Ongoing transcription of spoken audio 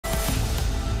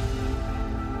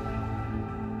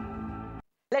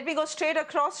Let me go straight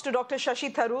across to Dr. Shashi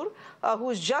Tharoor,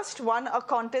 who's just won a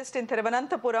contest in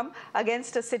Thiruvananthapuram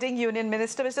against a sitting union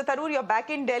minister. Mr. Tharoor, you're back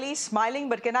in Delhi smiling,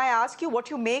 but can I ask you what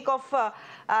you make of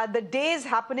the day's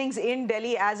happenings in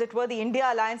Delhi? As it were, the India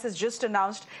Alliance has just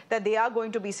announced that they are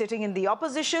going to be sitting in the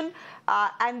opposition,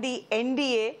 and the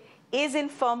NDA is in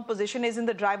firm position, is in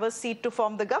the driver's seat to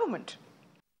form the government.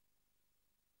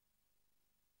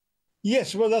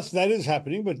 Yes, well, that is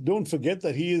happening, but don't forget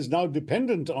that he is now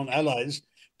dependent on allies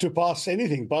to pass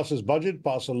anything, pass his budget,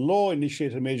 pass a law,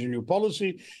 initiate a major new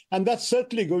policy, and that's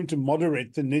certainly going to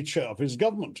moderate the nature of his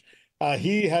government.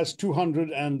 He has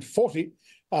 240,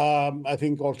 I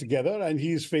think, altogether, and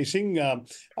he's facing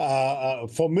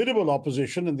formidable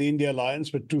opposition in the India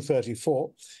Alliance with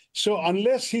 234. So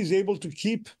unless he's able to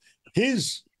keep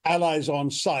his allies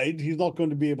on side, he's not going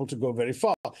to be able to go very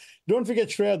far. Don't forget,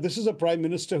 Shreya, this is a prime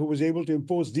minister who was able to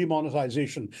impose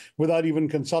demonetization without even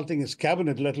consulting his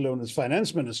cabinet, let alone his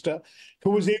finance minister,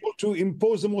 who was able to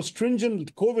impose the most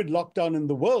stringent COVID lockdown in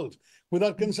the world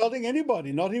without consulting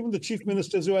anybody, not even the chief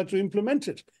ministers who had to implement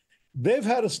it. They've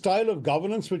had a style of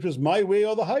governance which was my way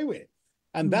or the highway.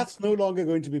 And that's no longer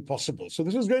going to be possible. So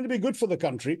this is going to be good for the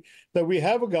country that we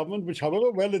have a government which, however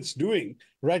well it's doing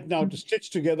right now to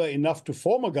stitch together enough to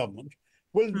form a government,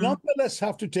 will nonetheless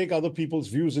have to take other people's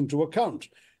views into account.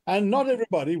 And not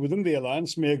everybody within the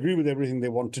alliance may agree with everything they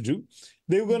want to do.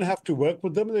 They're going to have to work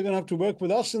with them. They're going to have to work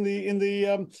with us in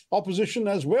the opposition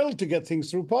as well to get things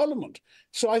through Parliament.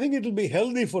 So I think it'll be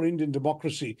healthy for Indian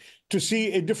democracy to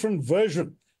see a different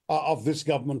version of this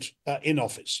government in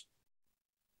office.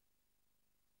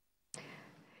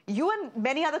 You and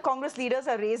many other Congress leaders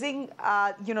are raising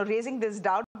this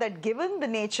doubt that given the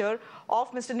nature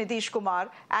of Mr. Nitish Kumar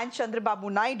and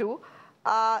Chandrababu Naidu,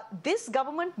 this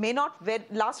government may not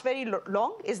last very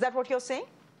long. Is that what you're saying?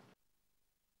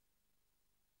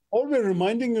 All we're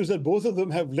reminding you is that both of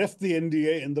them have left the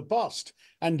NDA in the past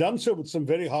and done so with some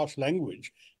very harsh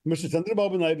language. Mr.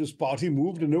 Chandrababu Naidu's party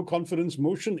moved a no-confidence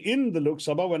motion in the Lok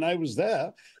Sabha when I was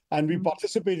there, and we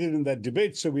participated in that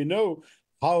debate, so we know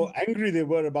how angry they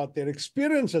were about their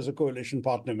experience as a coalition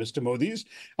partner, Mr. Modi's.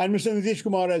 And Mr. Nitish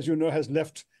Kumar, as you know, has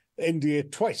left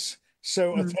NDA twice.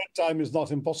 So a third time is not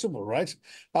impossible, right?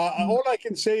 All I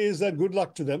can say is that good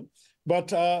luck to them. But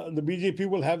the BJP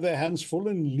will have their hands full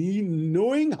in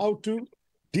knowing how to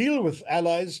deal with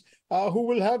allies who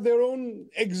will have their own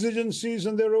exigencies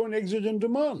and their own exigent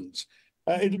demands.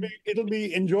 It'll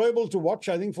be enjoyable to watch,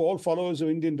 I think, for all followers of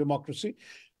Indian democracy.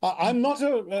 I'm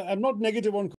not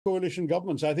negative on coalition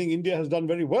governments. I think India has done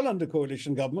very well under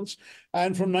coalition governments.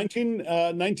 And from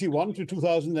 1991 to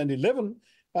 2011,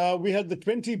 we had the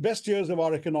 20 best years of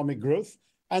our economic growth.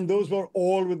 And those were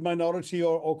all with minority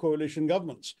or coalition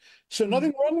governments. So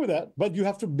nothing wrong with that, but you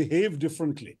have to behave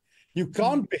differently. You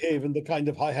can't behave in the kind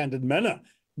of high-handed manner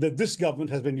that this government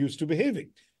has been used to behaving.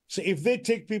 So if they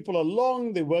take people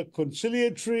along, they work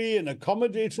conciliatory and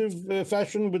accommodative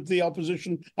fashion with the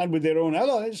opposition and with their own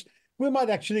allies, we might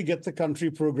actually get the country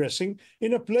progressing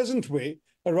in a pleasant way,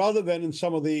 rather than in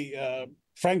some of the,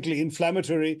 frankly,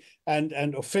 inflammatory and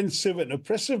offensive and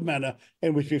oppressive manner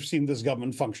in which we've seen this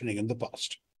government functioning in the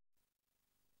past.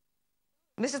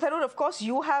 Mr. Tharoor, of course,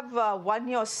 you have won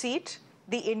your seat.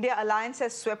 The India Alliance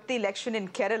has swept the election in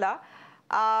Kerala.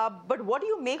 But what do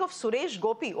you make of Suresh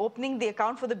Gopi opening the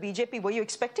account for the BJP? Were you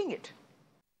expecting it?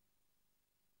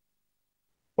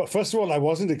 Well, first of all, I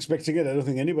wasn't expecting it. I don't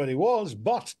think anybody was.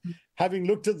 But having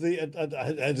looked at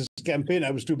his campaign,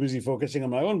 I was too busy focusing on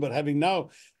my own. But having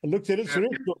now looked at it,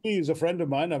 Suresh Gopi is a friend of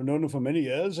mine. I've known him for many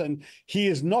years. And he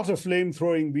is not a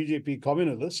flame-throwing BJP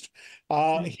communalist.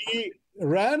 He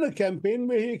ran a campaign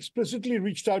where he explicitly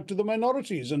reached out to the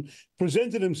minorities and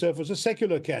presented himself as a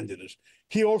secular candidate.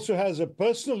 He also has a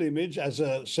personal image as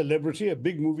a celebrity, a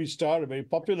big movie star, a very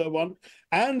popular one,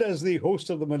 and as the host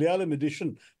of the Malayalam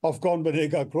edition of Kaun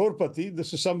Banega Crorepati.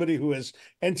 This is somebody who has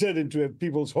entered into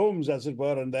people's homes, as it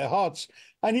were, and their hearts,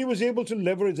 and he was able to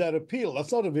leverage that appeal.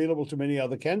 That's not available to many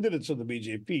other candidates of the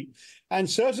BJP. And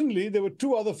certainly there were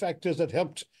two other factors that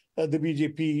helped the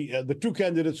BJP, the two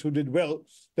candidates who did well,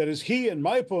 that is he and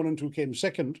my opponent who came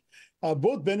second,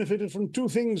 both benefited from two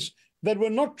things that were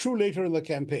not true later in the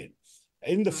campaign.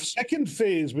 In the second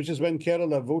phase, which is when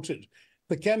Kerala voted,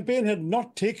 the campaign had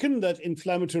not taken that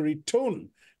inflammatory tone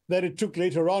that it took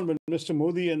later on when Mr.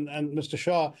 Modi and Mr.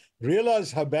 Shah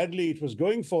realized how badly it was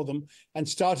going for them and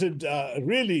started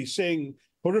really saying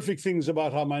horrific things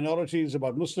about our minorities,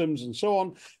 about Muslims and so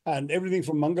on, and everything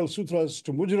from Mangal Sutras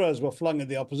to Mujras were flung at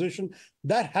the opposition.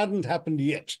 That hadn't happened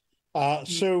yet.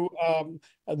 So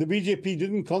the BJP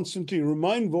didn't constantly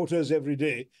remind voters every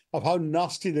day of how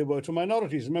nasty they were to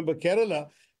minorities. Remember, Kerala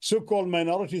so-called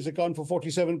minorities account for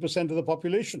 47% of the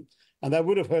population. And that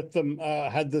would have hurt them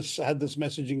had this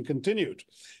messaging continued.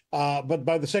 But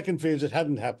by the second phase, it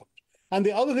hadn't happened. And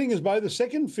the other thing is, by the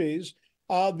second phase,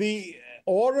 the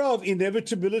aura of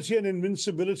inevitability and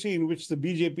invincibility in which the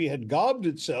BJP had garbed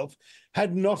itself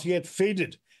had not yet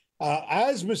faded.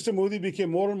 As Mr. Modi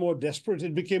became more and more desperate,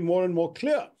 it became more and more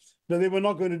clear that they were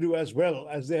not going to do as well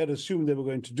as they had assumed they were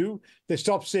going to do. They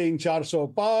stopped saying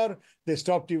 400 par. They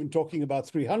stopped even talking about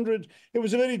 300. It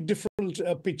was a very different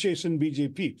pitch in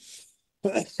BJP.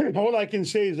 All I can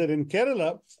say is that in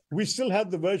Kerala, we still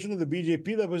had the version of the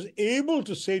BJP that was able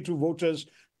to say to voters,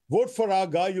 vote for our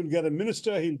guy, you'll get a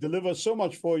minister, he'll deliver so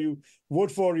much for you.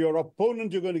 Vote for your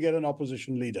opponent, you're going to get an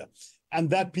opposition leader. And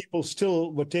that people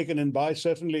still were taken in by,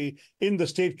 certainly in the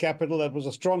state capital, that was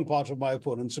a strong part of my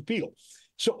opponent's appeal.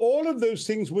 So all of those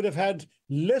things would have had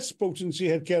less potency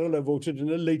had Kerala voted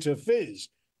in a later phase.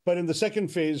 But in the second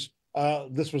phase,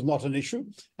 this was not an issue.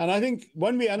 And I think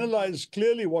when we analyze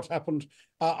clearly what happened,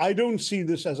 I don't see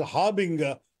this as a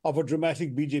harbinger of a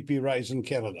dramatic BJP rise in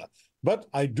Kerala. But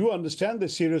I do understand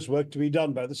there's serious work to be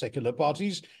done by the secular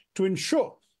parties to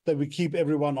ensure that we keep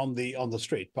everyone on the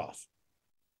straight path.